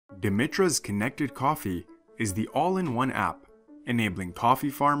Dimitra's Connected Coffee is the all-in-one app enabling coffee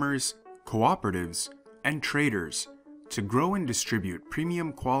farmers, cooperatives, and traders to grow and distribute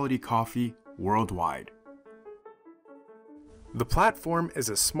premium quality coffee worldwide. The platform is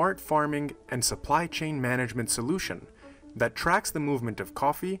a smart farming and supply chain management solution that tracks the movement of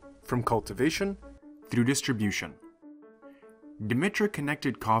coffee from cultivation through distribution. Dimitra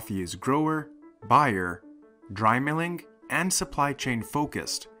Connected Coffee is grower, buyer, dry milling, and supply chain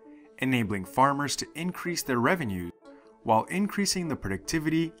focused, enabling farmers to increase their revenues while increasing the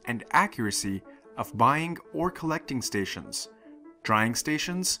productivity and accuracy of buying or collecting stations, drying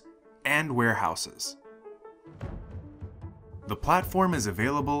stations, and warehouses. The platform is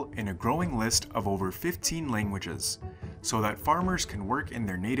available in a growing list of over 15 languages, so that farmers can work in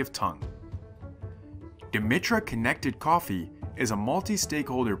their native tongue. Dimitra Connected Coffee is a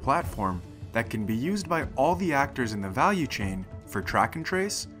multi-stakeholder platform that can be used by all the actors in the value chain for track and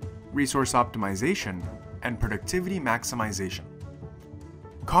trace, resource optimization, and productivity maximization.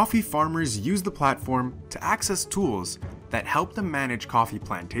 Coffee farmers use the platform to access tools that help them manage coffee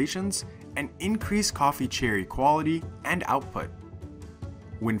plantations and increase coffee cherry quality and output.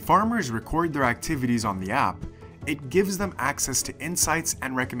 When farmers record their activities on the app, it gives them access to insights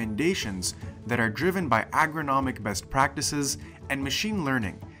and recommendations that are driven by agronomic best practices and machine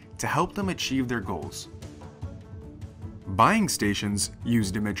learning to help them achieve their goals. Buying stations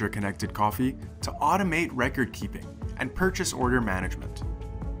use Dimitra Connected Coffee to automate record keeping and purchase order management,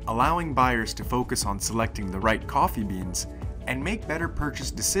 allowing buyers to focus on selecting the right coffee beans and make better purchase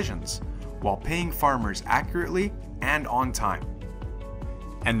decisions while paying farmers accurately and on time.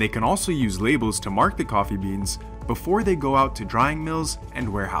 And they can also use labels to mark the coffee beans before they go out to drying mills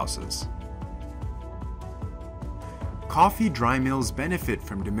and warehouses. Coffee dry mills benefit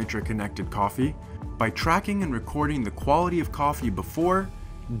from Dimitra Connected Coffee by tracking and recording the quality of coffee before,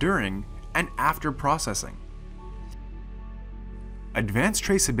 during, and after processing. Advanced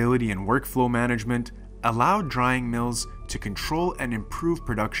traceability and workflow management allow drying mills to control and improve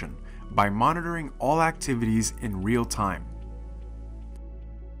production by monitoring all activities in real time.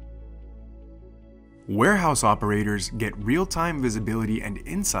 Warehouse operators get real-time visibility and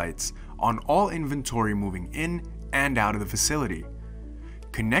insights on all inventory moving in and out of the facility.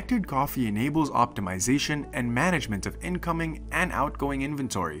 Connected Coffee enables optimization and management of incoming and outgoing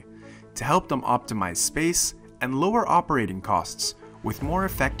inventory to help them optimize space and lower operating costs with more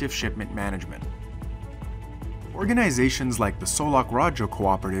effective shipment management. Organizations like the Solok Rajo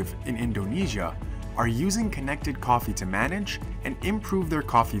Cooperative in Indonesia are using Connected Coffee to manage and improve their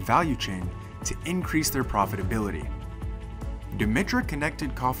coffee value chain to increase their profitability. Dimitra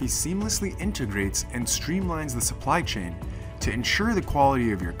Connected Coffee seamlessly integrates and streamlines the supply chain to ensure the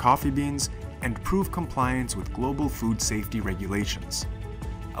quality of your coffee beans and prove compliance with global food safety regulations,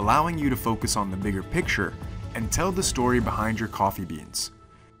 allowing you to focus on the bigger picture and tell the story behind your coffee beans,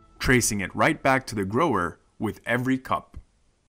 tracing it right back to the grower with every cup.